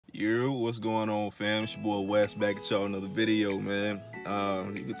Yo, what's going on, fam? It's your boy Wes back at y'all another video, man.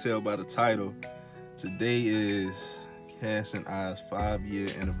 You can tell by the title. Today is Cass and I's 5-year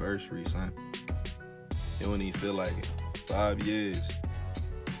anniversary, son. You don't even feel like it. 5 years.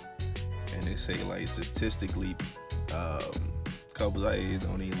 And they say, like, statistically, couples our age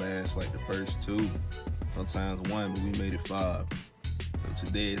don't even last like the first 2. Sometimes 1, but we made it 5. So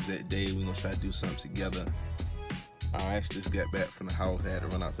today is that day. We're gonna try to do something together. I actually just got back from the house. I had to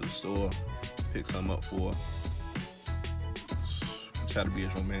run out to the store, pick something up for her. I try to be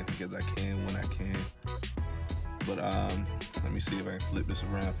as romantic as I can when I can. But let me see if I can flip this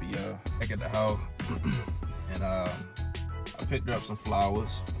around for y'all. Back at the house, and I picked her up some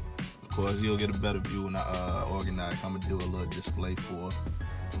flowers. Of course, you'll get a better view when I organize. I'm gonna do a little display for her.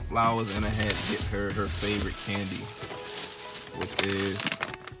 Some flowers, and I had to get her favorite candy, which is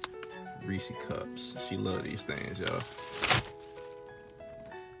Reese Cups. She love these things, y'all.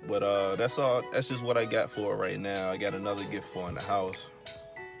 But that's all. That's just what I got for her right now. I got another gift for her in the house,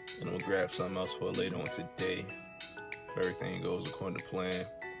 and I'm gonna grab something else for her later on today. If everything goes according to plan.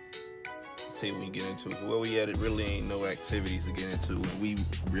 Let's see what we can get into. Where we at, it really ain't no activities to get into, and we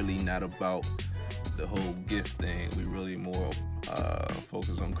really not about the whole gift thing. We really more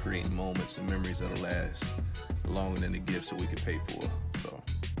focus on creating moments and memories that'll last longer than the gifts that we can pay for. So.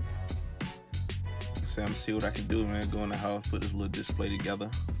 I'm gonna see what I can do, man. Go in the house, put this little display together,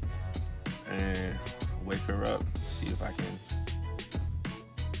 and wake her up. See if I can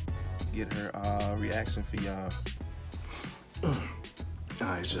get her reaction for y'all.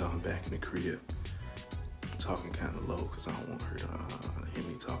 Alright, y'all, I'm back in the crib. I'm talking kind of low because I don't want her to hear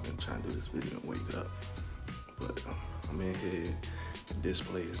me talking, trying to do this video and wake up. But I'm in here. The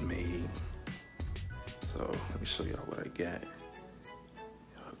display is made. So let me show y'all what I got.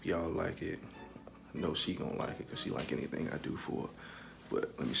 If y'all like it, I know she gonna like it because she like anything I do for her.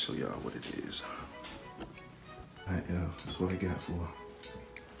 But let me show y'all what it is. Alright, y'all, that's what I got for her.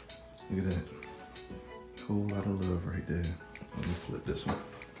 Look at that. Whole lot of love right there. Let me flip this one.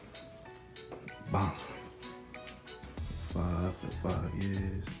 Bam. 5 for 5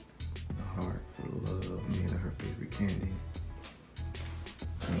 years. A heart for the love. Me and her favorite candy.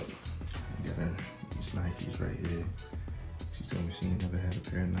 Got her these Nikes right here. She told me she ain't never had a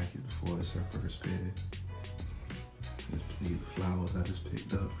pair of Nikes before. It's her first pair. These flowers I just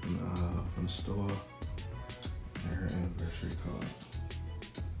picked up from the store. And her anniversary card.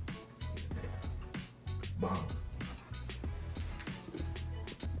 Bomb.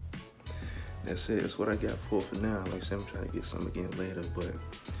 That's it. That's what I got for now. Like I said, I'm trying to get some again later, but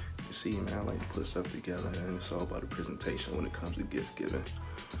you see, man, I like to put stuff together, and it's all about the presentation when it comes to gift giving.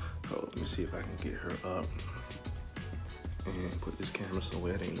 So let me see if I can get her up and put this camera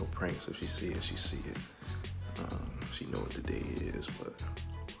somewhere. It ain't no prank, so if she see it, she see it. She know what the day is, but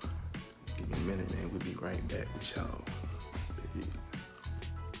give me a minute, man. We'll be right back with y'all.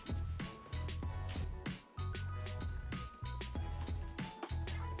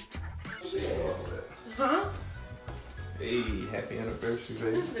 Huh? Hey, happy anniversary,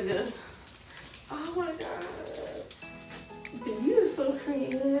 baby. This nigga. Oh my god. You are so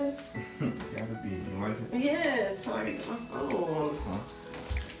creative. Gotta be. You like it? Yes. I get my phone. Huh?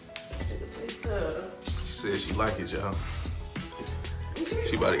 Take a picture. She said she like it, y'all.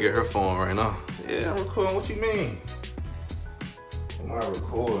 She about to get her phone right now. Yeah, I'm recording. What you mean? Am I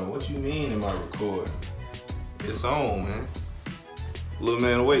recording? What you mean am I recording? It's on, man. Little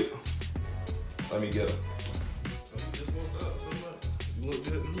man, wait. Let me get her. You just woke up so much. You look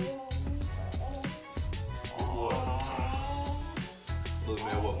good to me. Little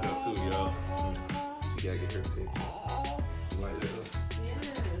man woke up too, y'all. She gotta get her picture. You like that? Yes.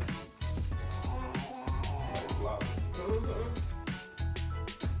 Like flower.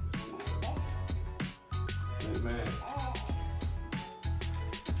 Good man.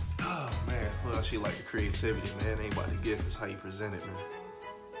 Oh man, well, she like the creativity, man. Ain't about the gift, it's how you present it, man.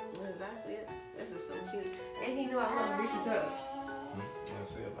 Exactly. This is so cute. And he knew I love Reese Cups. You know what I'm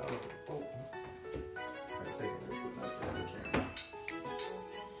saying about it? Oh. I gotta take it real quick. Let's grab the camera.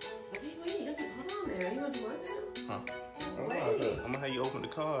 Wait, hold on there. You want to do what now? Huh? Wait. I'm gonna have you open the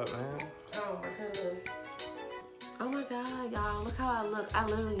card, man. Oh my goodness. Oh my god, y'all. Look how I look. I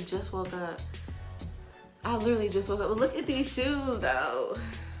literally just woke up. But look at these shoes, though.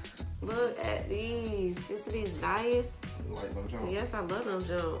 Look at these. Isn't these nice? You like them Jones? Yes, I love them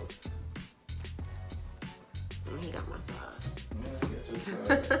Jones. And he got my size. Yeah, I get your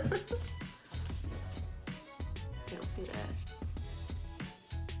size. You don't see that.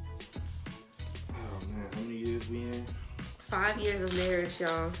 Oh man, how many years we in? 5 years of marriage,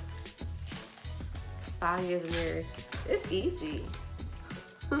 y'all. 5 years of marriage. It's easy.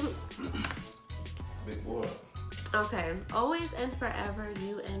 Big boy. Okay. Always and forever,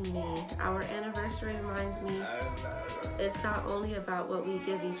 you and me. Our anniversary reminds me it's not only about what we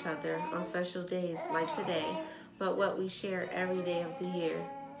give each other on special days like today, but what we share every day of the year.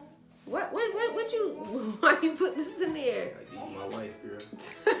 What you, why you put this in there? I give you my life, girl.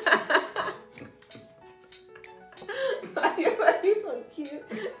 You're so cute.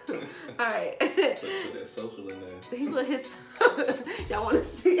 All right. Put that social in there. He put his, y'all want to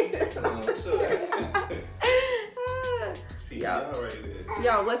see it? Y'all right there.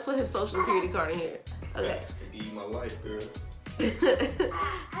 Y'all, let's put his social security card in here. Okay. I give you my life, girl.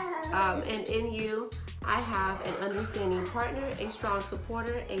 And in you, I have an understanding partner, a strong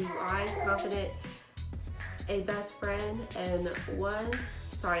supporter, a wise, confident, a best friend, and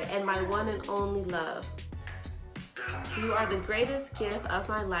my one and only love. You are the greatest gift of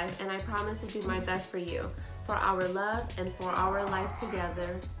my life, and I promise to do my best for you, for our love, and for our life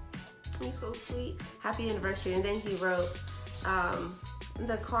together. You're so sweet. Happy anniversary. And then he wrote,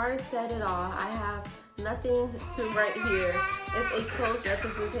 the card said it all. I have nothing to write here. It's a close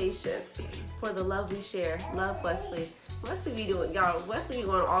representation for the love we share. Love, Wesley. Wesley be doing, y'all, Wesley be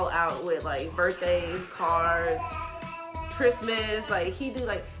going all out with like birthdays, cards, Christmas, like he do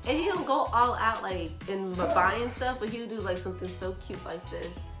like, and he don't go all out like in buying stuff, but he'll do like something so cute like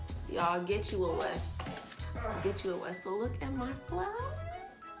this. Y'all, get you a Wes. Get you a Wes. But look at my flowers.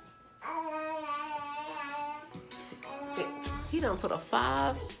 He don't put a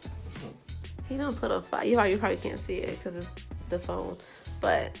 5. He don't put a 5. You probably can't see it because it's the phone.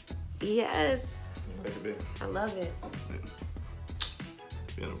 But yes, I love it.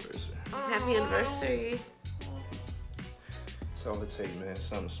 Happy anniversary. Happy anniversary. That's all it takes, man.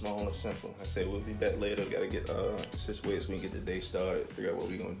 Something small and simple. I say we'll be back later. Gotta get situated so we can get the day started. Figure out what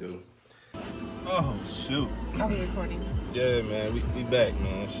we gonna do. Oh shoot. Are we recording? Yeah, man. We back,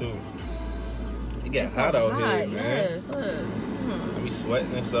 man. Shoot. It got hot out here, man. Yes, look. I be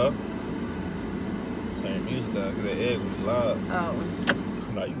sweating and stuff. Turn the music down because the air gonna be loud. Oh.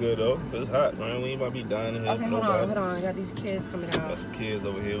 No, you good though. It's hot, man. We ain't about to be dying in here. Okay, hold on. I got these kids coming out. Got some kids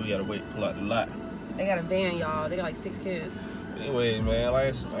over here. We gotta wait to pull out the lot. They got a van, y'all. They got like 6 kids. Anyway, man,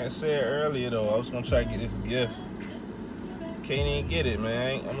 like I said earlier though, I was gonna try to get this gift. Can't even get it,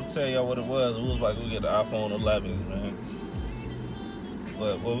 man. I'm gonna tell y'all what it was. It was like we get the iPhone 11, man.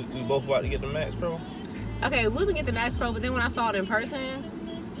 But we both about to get the Max Pro. Okay, we was gonna get the Max Pro, but then when I saw it in person,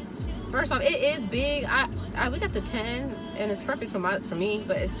 first off, it is big. We got the 10, and it's perfect for me,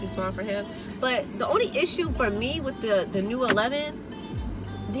 but it's too small for him. But the only issue for me with the new 11,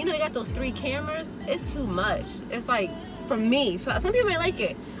 you know, they got those 3 cameras. It's too much. It's like, for me, so some people may like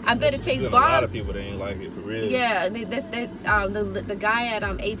it. I bet it takes bomb. A lot of people that ain't like it for real. Yeah, the guy at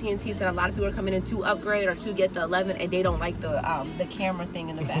AT&T said a lot of people are coming in to upgrade or to get the 11, and they don't like the camera thing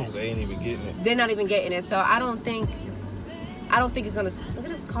in the back. They ain't even getting it. They're not even getting it. So I don't think it's gonna. Look at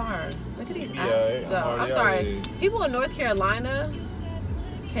this car. Look at these. I'm sorry. People in North Carolina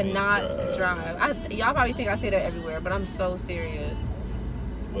cannot drive. Y'all probably think I say that everywhere, but I'm so serious.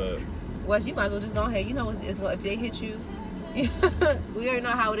 But Wes, you might as well just go ahead. You know it's going. If they hit you, we already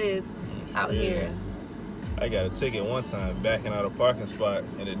know how it is out here. I got a ticket one time backing out a parking spot,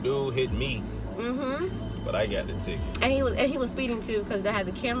 and the dude hit me. But I got the ticket. And he was speeding too, because they had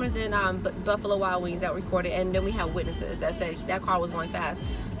the cameras in Buffalo Wild Wings that recorded, and then we have witnesses that said that car was going fast.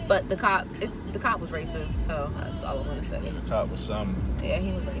 But the cop was racist, so that's all I'm gonna say. Yeah, the cop was something. Yeah,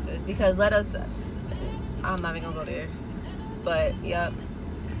 he was racist because I'm not even gonna go there. But yep,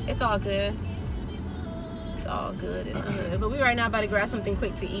 it's all good. It's all good in the hood. But we right now about to grab something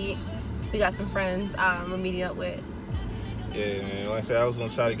quick to eat. We got some friends we're meeting up with. Yeah, man. Like I said, I was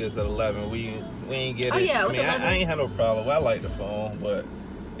gonna try to get us at 11. We ain't get it. Oh yeah, I mean, I ain't had no problem. I like the phone, but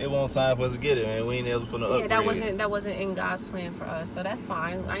it wasn't time for us to get it, man. We ain't able for no upgrade. Yeah, that wasn't in God's plan for us, so that's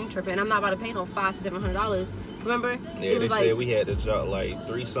fine. I ain't tripping. I'm not about to pay no $500 to $700. Remember? Yeah, they said we had to drop like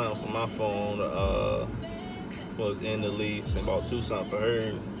 $3 something for my phone. Was in the lease, and about $2 something for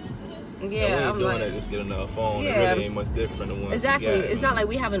her. Yeah, I'm doing that. Just get another phone. Yeah, it really ain't much different than one. Exactly. It's not like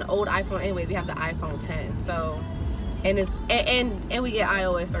we have an old iPhone anyway. We have the iPhone 10. So, and it's and we get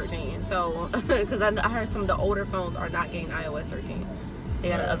iOS 13. So, because I heard some of the older phones are not getting iOS 13. They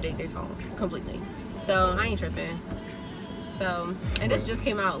gotta update their phone completely. So I ain't tripping. So, and this just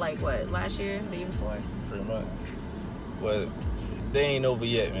came out like what, last year, the year before? Pretty much. Well, they ain't over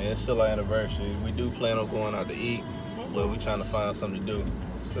yet, man. It's still our anniversary. We do plan on going out to eat, but we trying to find something to do.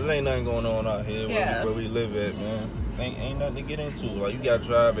 Cause there ain't nothing going on out here where we live at, man. Ain't nothing to get into. Like, you gotta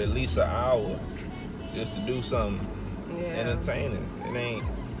drive at least an hour just to do something entertaining. It ain't.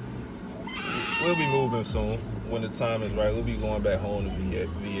 we'll be moving soon. When the time is right, we'll be going back home to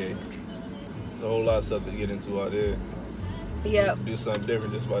VA. It's a whole lot of stuff to get into out there. Yep. Do something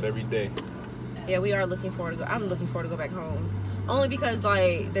different just about every day. Yeah, we are looking forward to go. I'm looking forward to go back home. Only because,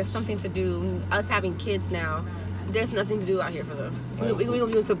 like, there's something to do. Us having kids now, there's nothing to do out here for them. We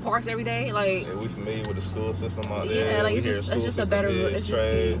gonna go to parks every day. Like, yeah, we familiar with the school system out there. Yeah, like it's just a better.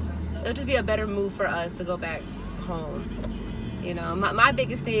 It'll just be a better move for us to go back home. You know, my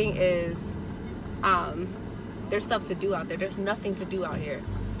biggest thing is, there's stuff to do out there. There's nothing to do out here.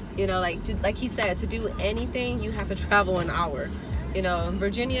 You know, like he said, to do anything, you have to travel an hour. You know, in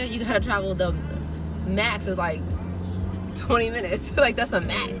Virginia, you gotta travel, the max is like 20 minutes. Like, that's the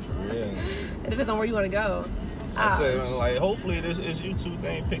max. Yeah. It depends on where you want to go. I say, like, hopefully this YouTube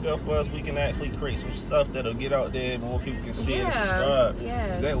thing pick up for us. We can actually create some stuff that'll get out there, more people can see it and subscribe.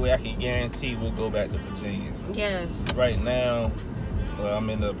 Yes. That way I can guarantee we'll go back to Virginia. Yes. Right now, I'm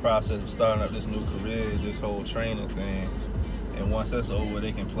in the process of starting up this new career, this whole training thing. And once that's over,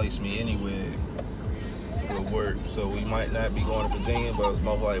 they can place me anywhere with work. So we might not be going to Virginia, but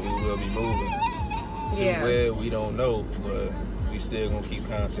most likely we will be moving to where we don't know, but we still gonna keep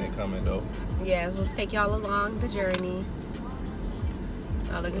content coming though. Yeah, we'll take y'all along the journey.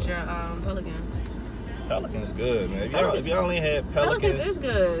 Oh, look at your Pelicans. Pelicans good, man. If y'all only had Pelicans is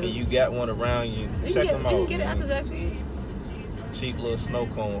good. and you got one around you, check them out. You can get it after Zaxby's. Cheap little snow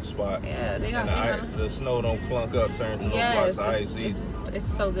cone spot. Yeah, they got the snow don't clunk up, turn to blocks of ice easy. It's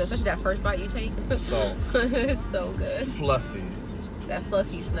so good, especially that first bite you take. Soft. It's so good. Fluffy. That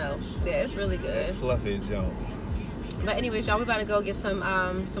fluffy snow. Yeah, it's really good. That fluffy jump. But anyways, y'all, we about to go get some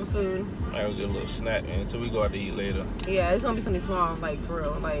food. I will get a little snack until we go out to eat later. Yeah, it's gonna be something small, like for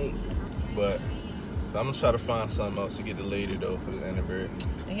real, like. But so I'm gonna try to find something else to get the lady though for the anniversary.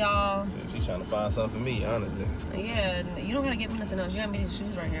 Y'all. Yeah, she's trying to find something for me, honestly. Yeah, you don't gotta get me nothing else. You got me these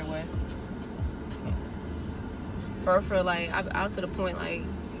shoes right here, Wes. For like, I was to the point like.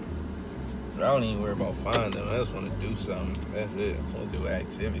 I don't even worry about finding them. I just want to do something. That's it. I want to do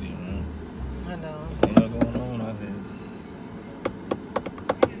activity, man. I know. Ain't nothing going on out here.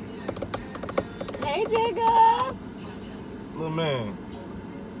 Hey, Jacob. Little man.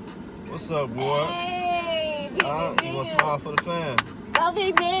 What's up, boy? Hey, you want to smile for the fam? Don't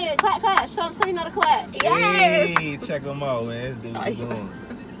be big. Clap, clap. Show them so you know the clap. Yes. Hey, check them out, man. This dude is doing.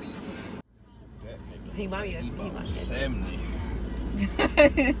 That nigga. He might be. He might 70.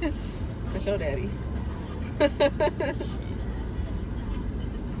 For sure, daddy.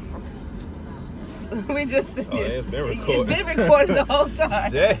 We just sit here. It's been recorded. It's been recorded the whole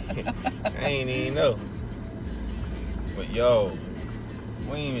time. Dang. I ain't even know. But yo,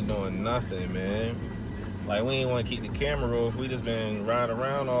 we ain't even doing nothing, man. Like, we ain't want to keep the camera off. We just been riding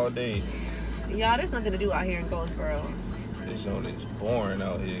around all day. Y'all, there's nothing to do out here in Goldsboro. This joint is boring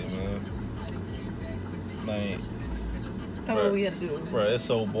out here, man. Man. Tell me what we had to do. Bro, it's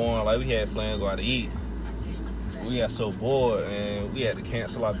so boring. Like, we had plans to go out to eat. We got so bored and we had to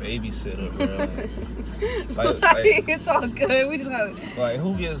cancel our babysitter, bro. Like, it's all good. We just got. Like,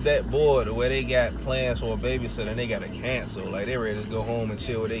 who gets that bored where they got plans for a babysitter and they gotta cancel? Like, they ready to go home and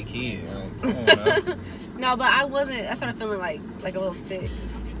chill with their kid. Like, come on now. No, but I wasn't. I started feeling like a little sick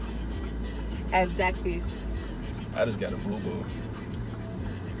at Zaxby's. I just got a boo boo.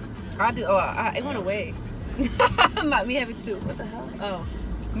 I do. Oh, it went away. Me having to. What the hell? Oh,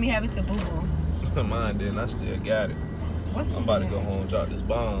 me having to boo boo. Mine didn't. I still got it. I'm about to go home and drop this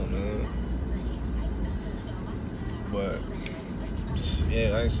bomb, man. But yeah,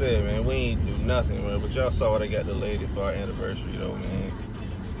 like I said, man, we ain't do nothing, man. But y'all saw what I got the lady for our anniversary, though, man.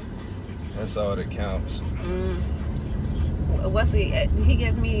 That's all that counts. Wesley, he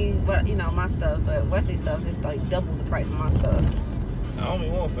gives me my stuff, but Wesley's stuff is like double the price of my stuff. I don't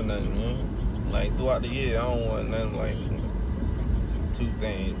even want for nothing, man. Like, throughout the year, I don't want nothing like 2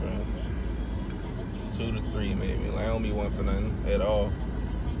 things, bro. 2 to 3 maybe. Like, I don't be wanting for nothing at all.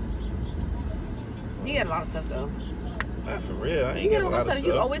 You got a lot of stuff though. Not for real. I ain't got a lot of stuff.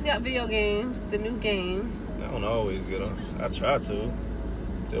 You always got video games, the new games. I don't always get them. I try to.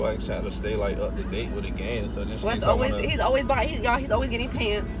 Still, like, try to stay like up to date with the game. So just he's always getting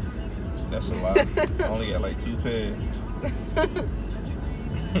pants. That's a lot. I only got like 2 pairs.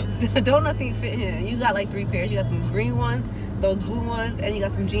 Don't nothing fit him. You got like 3 pairs. You got some green ones, those blue ones, and you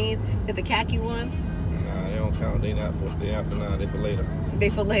got some jeans. You got the khaki ones. Nah, they don't count. They not for now. They for later. They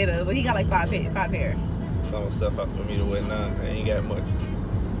for later. But he got like 5 pairs. Some stuff out for me to wear now. I ain't got much.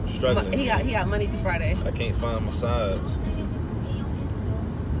 I'm struggling. He got Monday through Friday. I can't find my size.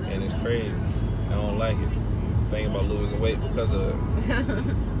 And it's crazy. I don't like it. Thinking about losing weight because of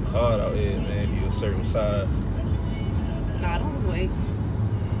hard out here, man. If you a certain size. Nah, I don't lose weight.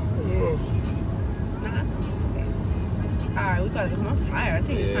 Alright, we gotta go. I'm tired. I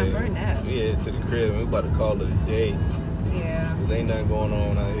think it's time for a nap. We head to the crib and we about to call it a day. Yeah. Cause ain't nothing going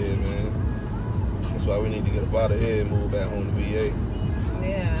on out here, man. That's why we need to get up out of here and move back home to VA.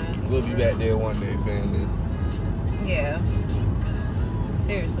 Yeah. We'll be back there one day, family. Yeah.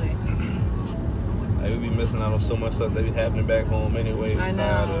 Seriously. Like, we be missing out on so much stuff that be happening back home anyway. I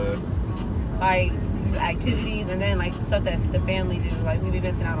know. Like activities and then like stuff that the family do. Like we be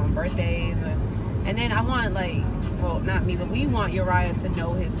missing out on birthdays and then I want like, well, not me, but we want Uriah to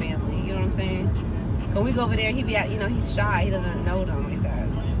know his family. You know what I'm saying? When we go over there, he be at, you know, he's shy. He doesn't know them like that.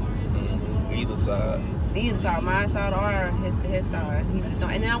 Either side. Either side, my side or his side. He just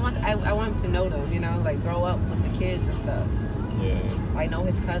don't. And then I want him to know them. You know, like grow up with the kids and stuff. Yeah. Like know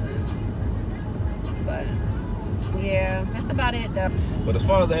his cousins. But yeah, that's about it though. But as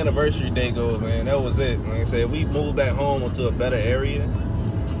far as the anniversary day goes, man, that was it. Like I said, if we move back home into a better area,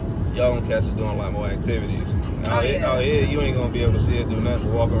 y'all gonna catch us doing a lot more activities. Out here, you ain't gonna be able to see us do nothing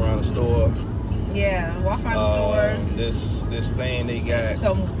but walk around the store. Yeah, walk around the store. This thing they got,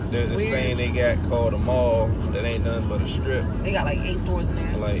 this thing they got called a mall that ain't nothing but a strip. They got like 8 stores in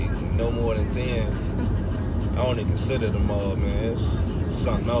there. Like no more than 10. I don't even consider the mall, man. It's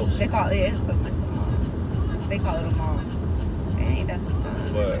something else. They call it's a mall. They call it a mall. Dang, that's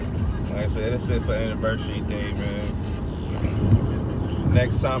something. But like I said, that's it for anniversary day, man.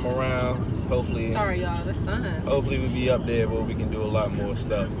 Next time around, hopefully. Sorry, y'all. The sun. Hopefully we be up there where we can do a lot more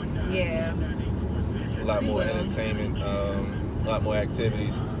stuff. Yeah. A lot more entertainment, a lot more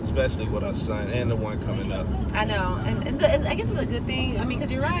activities, especially with our son and the one coming up. I know, and I guess it's a good thing. I mean,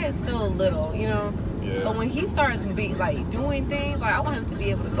 because Uriah is still little, you know. Yeah. But when he starts like doing things, like I want him to be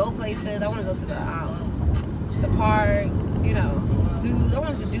able to go places. I want to go to the park, you know, zoos. I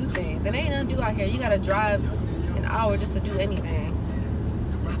want him to do things. There ain't nothing to do out here. You gotta drive an hour just to do anything.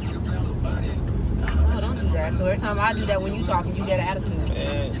 Oh, don't do that. Because every time I do that, when you talking, you get an attitude.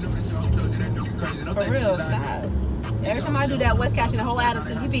 Man. For real, stop. Every time I do that, Wes catching the whole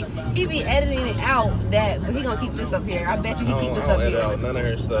attitude. He be editing it out, but he gonna keep this up here. I bet you he keep this up here. I don't edit out none of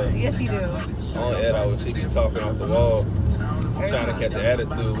her stuff. Yes, he do. I don't edit out when she be talking off the wall, trying to catch an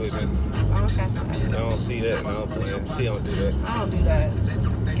attitude with me. I don't catch that. I don't see that. No, I'm playing. She don't do that. I don't do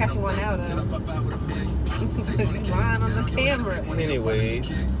that. Catch you one now, though. You lying on the camera. Anyway.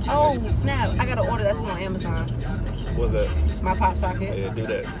 Oh, snap. I got to order that on Amazon. What's that? My pop socket. Yeah, do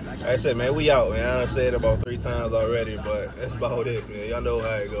that. Like I said, man, we out, man. I done said it about 3 times already, but that's about it, man. Y'all know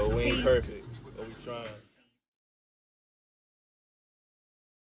how it go. We ain't perfect, but we trying.